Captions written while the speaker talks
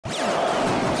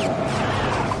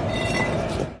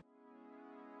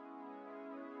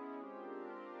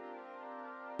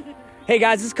Hey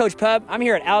guys, this is Coach Pub. I'm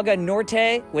here at Alga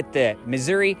Norte with the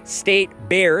Missouri State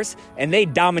Bears, and they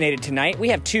dominated tonight. We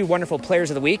have two wonderful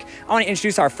players of the week. I want to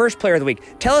introduce our first player of the week.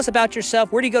 Tell us about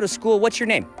yourself. Where do you go to school? What's your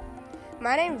name?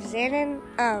 My name's Xanen.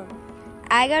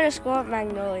 I go to school at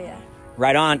Magnolia.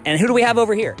 Right on. And who do we have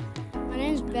over here? My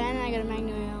name's Ben, and I go to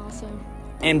Magnolia also.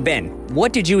 And Ben,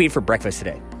 what did you eat for breakfast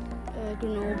today?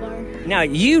 Granola bar. Now,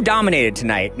 you dominated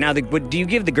tonight. Now, do you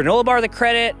give the granola bar the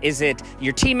credit? Is it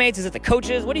your teammates? Is it the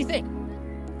coaches? What do you think?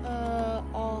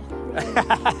 All.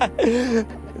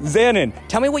 Xanen,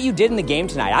 tell me what you did in the game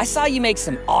tonight. I saw you make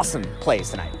some awesome plays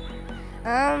tonight.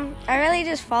 I really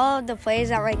just followed the plays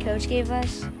that my coach gave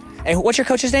us. And what's your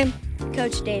coach's name?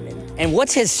 Coach David. And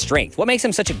what's his strength? What makes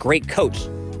him such a great coach?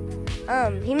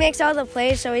 He makes all the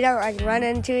plays so we don't run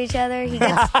into each other. He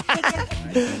gets,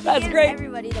 That's great.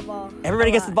 Everybody the ball.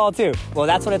 Everybody gets the ball too. Well,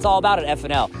 that's what it's all about at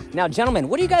FNL. Now, gentlemen,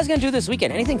 what are you guys going to do this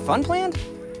weekend? Anything fun planned?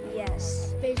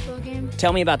 Yes. Baseball game.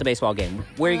 Tell me about the baseball game.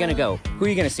 Where are you going to go? Who are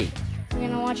you going to see? We're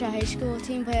going to watch a high school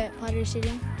team play at Potter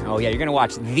Stadium. Oh, yeah, you're going to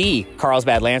watch the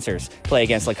Carlsbad Lancers play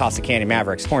against La Costa Canyon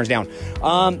Mavericks. Horns down.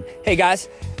 Hey, guys.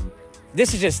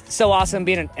 This is just so awesome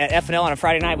being at FNL on a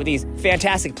Friday night with these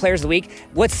fantastic players of the week.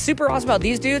 What's super awesome about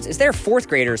these dudes is they're fourth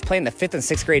graders playing the 5th and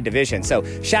 6th grade division. So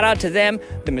shout out to them,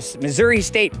 the Missouri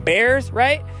State Bears,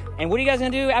 right? And what are you guys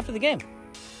going to do after the game?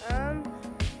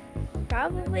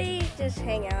 Probably just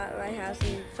hang out at my house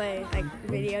and play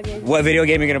video games. What video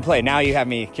game are you going to play? Now you have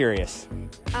me curious.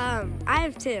 I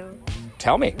have two.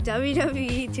 Tell me.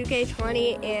 WWE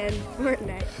 2K20 and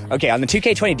Fortnite. Okay, on the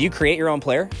 2K20, do you create your own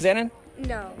player, Xanen?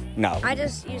 No. No. I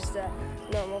just use the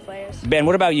normal players. Ben,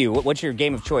 what about you? What's your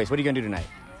game of choice? What are you going to do tonight?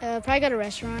 Probably go to a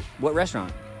restaurant. What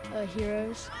restaurant?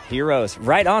 Heroes. Heroes.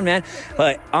 Right on, man.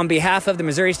 But on behalf of the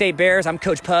Missouri State Bears, I'm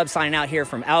Coach Pub signing out here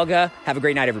from Alga. Have a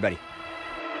great night, everybody.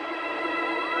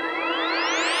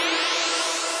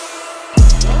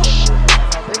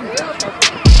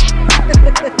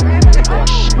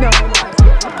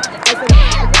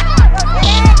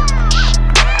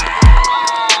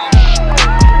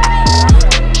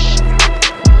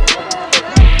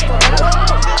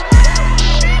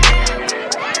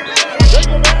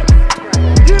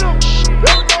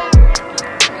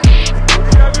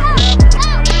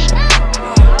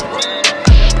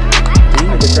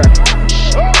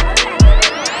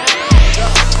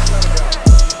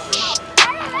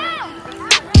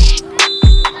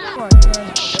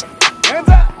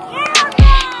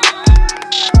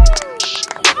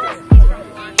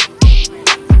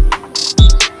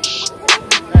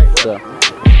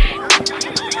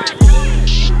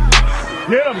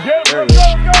 Get him, go,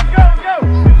 go, go!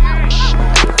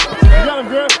 You got him,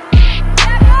 Griff.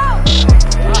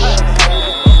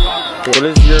 What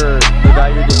is the guy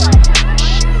you're dating?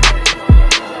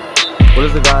 What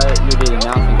is the guy you're dating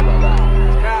now think about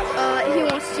that? He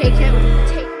wants to take him.